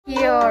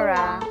Kio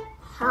Ora.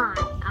 Hi,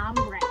 I'm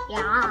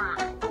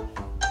Rayan.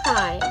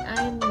 Hi,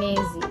 I'm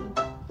Maisie.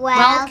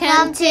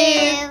 Welcome to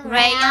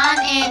Rayan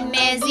and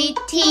Maisie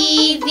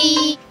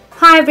TV.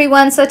 Hi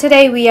everyone, so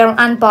today we are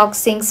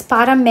unboxing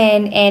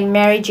Spider-Man and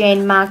Mary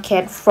Jane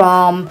Maquette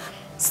from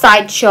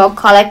Sideshow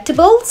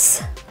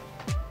Collectibles.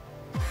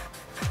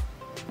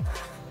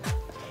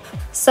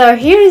 So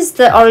here is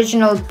the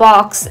original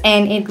box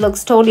and it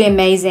looks totally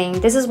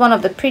amazing. This is one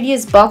of the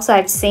prettiest boxes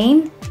I've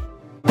seen.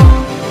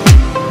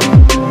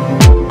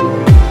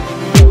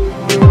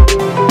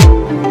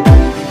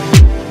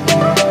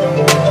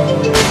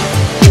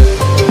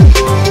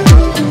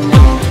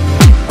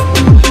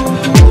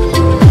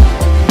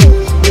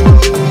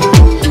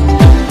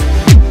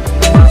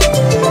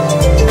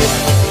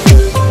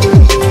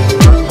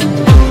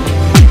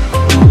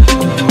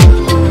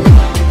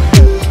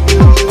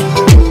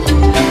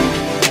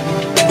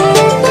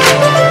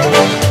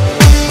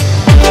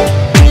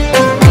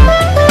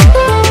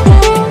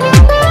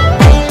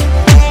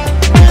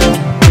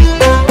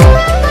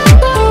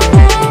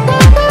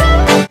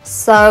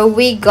 So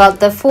we got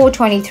the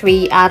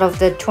 423 out of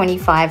the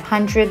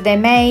 2500 they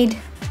made,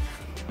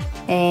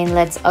 and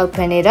let's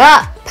open it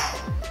up.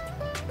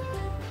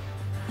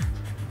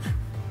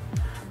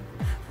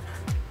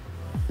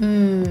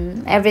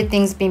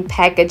 Everything's been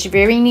packaged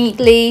very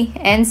neatly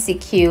and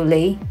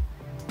securely.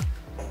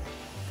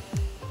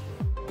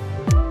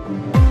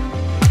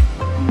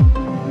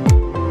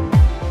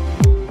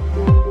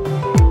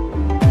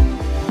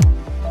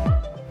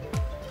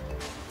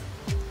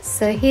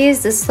 So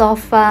here's the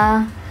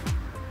sofa.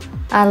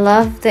 I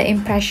love the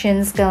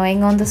impressions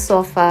going on the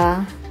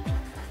sofa.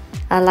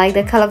 I like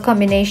the color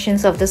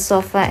combinations of the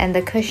sofa and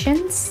the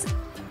cushions.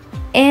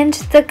 And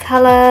the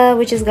color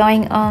which is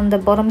going on the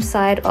bottom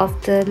side of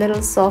the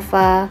little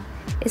sofa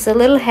is a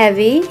little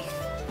heavy.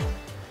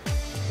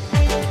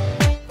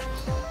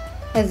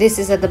 And this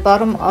is at the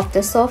bottom of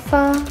the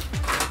sofa.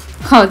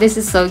 Oh, this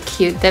is so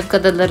cute. They've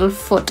got the little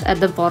foot at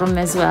the bottom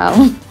as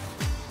well.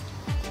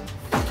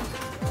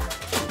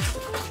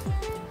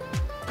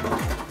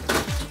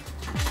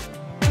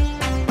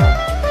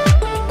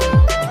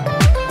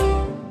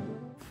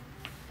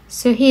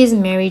 So here's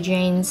Mary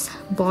Jane's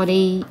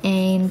body,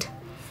 and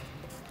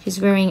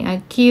she's wearing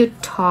a cute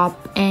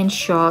top and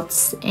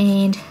shorts,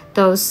 and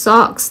those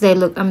socks, they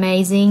look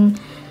amazing.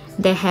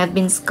 They have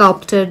been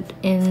sculpted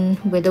in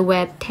with a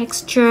wet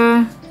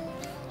texture.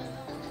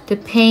 The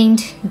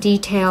paint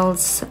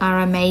details are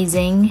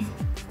amazing.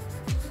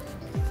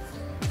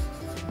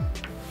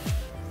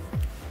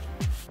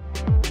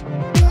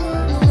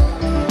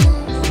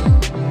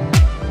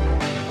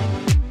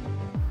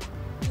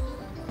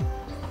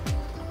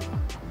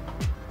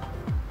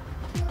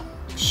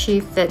 She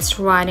fits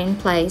right in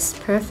place,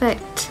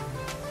 perfect.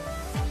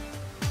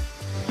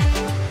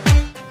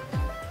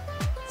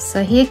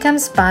 So here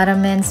comes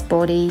Spider-Man's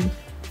body,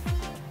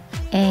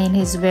 and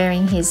he's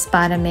wearing his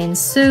Spider-Man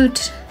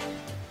suit,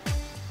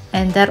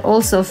 and that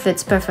also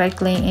fits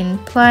perfectly in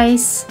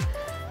place.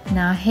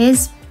 Now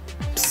his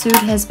suit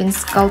has been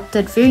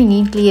sculpted very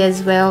neatly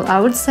as well.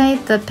 I would say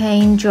the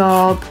paint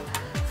job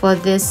for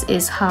this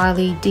is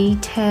highly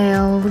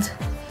detailed.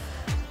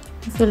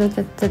 If you look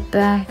at the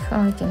back,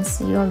 oh, you can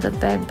see all the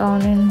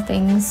backbone and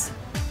things.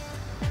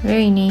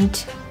 Very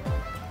neat.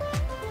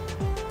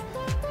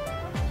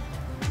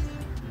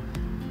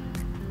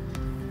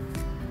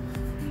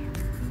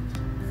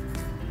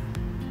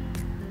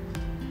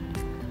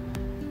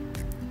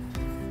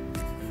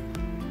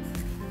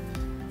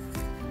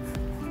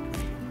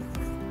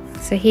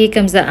 So here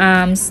comes the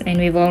arms, and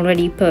we've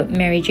already put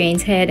Mary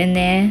Jane's head in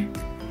there.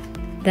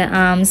 The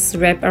arms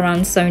wrap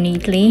around so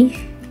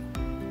neatly.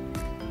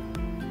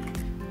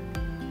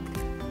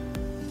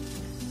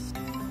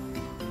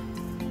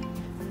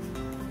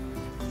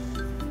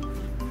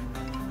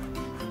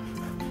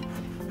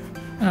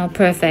 Oh,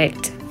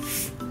 perfect.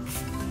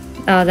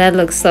 Oh, that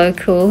looks so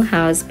cool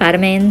how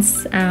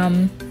Spider-Man's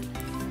arm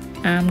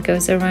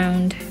goes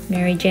around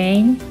Mary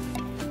Jane.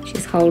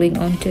 She's holding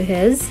on to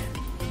his.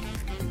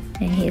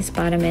 And here's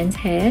Spider-Man's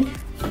head.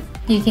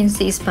 You can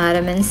see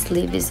Spider-Man's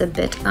sleeve is a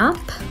bit up.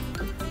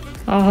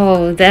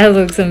 Oh, that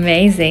looks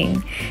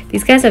amazing.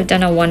 These guys have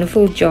done a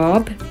wonderful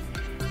job.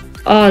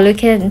 Oh,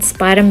 look at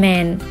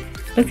Spider-Man.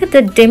 Look at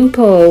the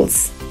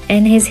dimples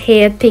and his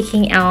hair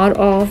peeking out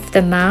of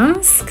the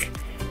mask.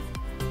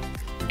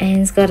 And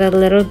he's got a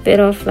little bit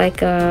of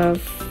like a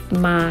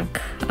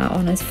mark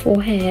on his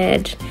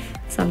forehead.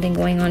 Something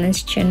going on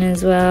his chin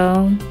as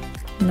well.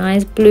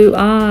 Nice blue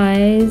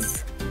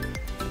eyes.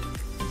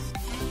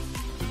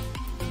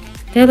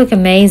 They look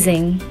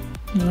amazing.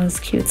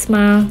 Nice cute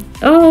smile.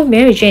 Oh,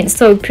 Mary Jane's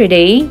so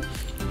pretty.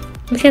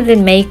 Look at the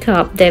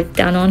makeup they've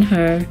done on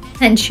her.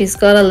 And she's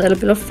got a little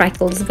bit of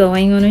freckles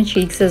going on her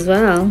cheeks as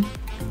well.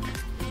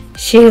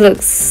 She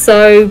looks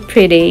so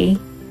pretty.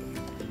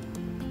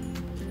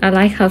 I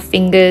like her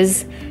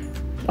fingers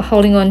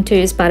holding on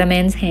to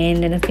Spider-Man's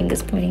hand and her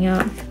fingers pointing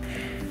up.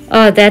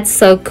 Oh, that's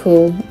so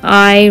cool.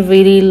 I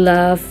really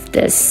love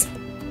this.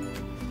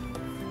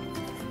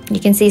 You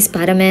can see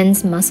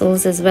Spider-Man's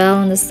muscles as well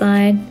on the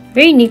side.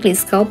 Very neatly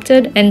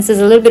sculpted, and there's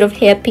a little bit of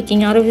hair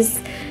picking out of his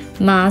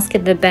mask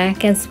at the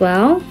back as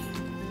well.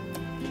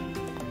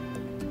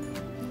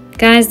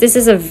 Guys, this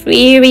is a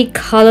very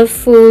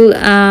colorful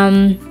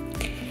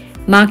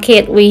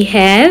Maquette we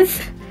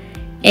have,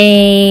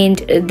 and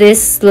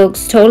this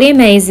looks totally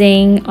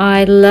amazing.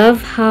 I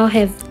love how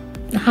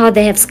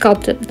they have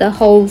sculpted the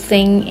whole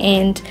thing,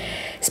 and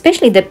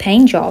especially the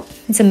paint job.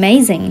 It's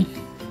amazing.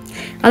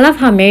 I love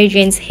how Mary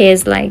Jane's hair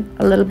is like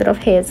a little bit of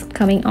hair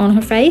coming on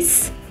her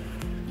face.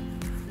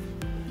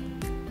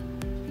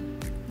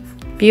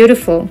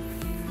 Beautiful.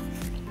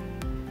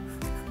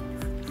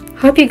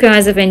 Hope you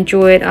guys have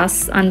enjoyed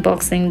us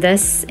unboxing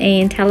this,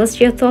 and tell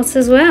us your thoughts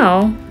as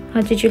well.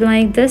 How did you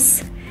like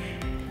this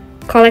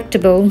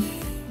collectible?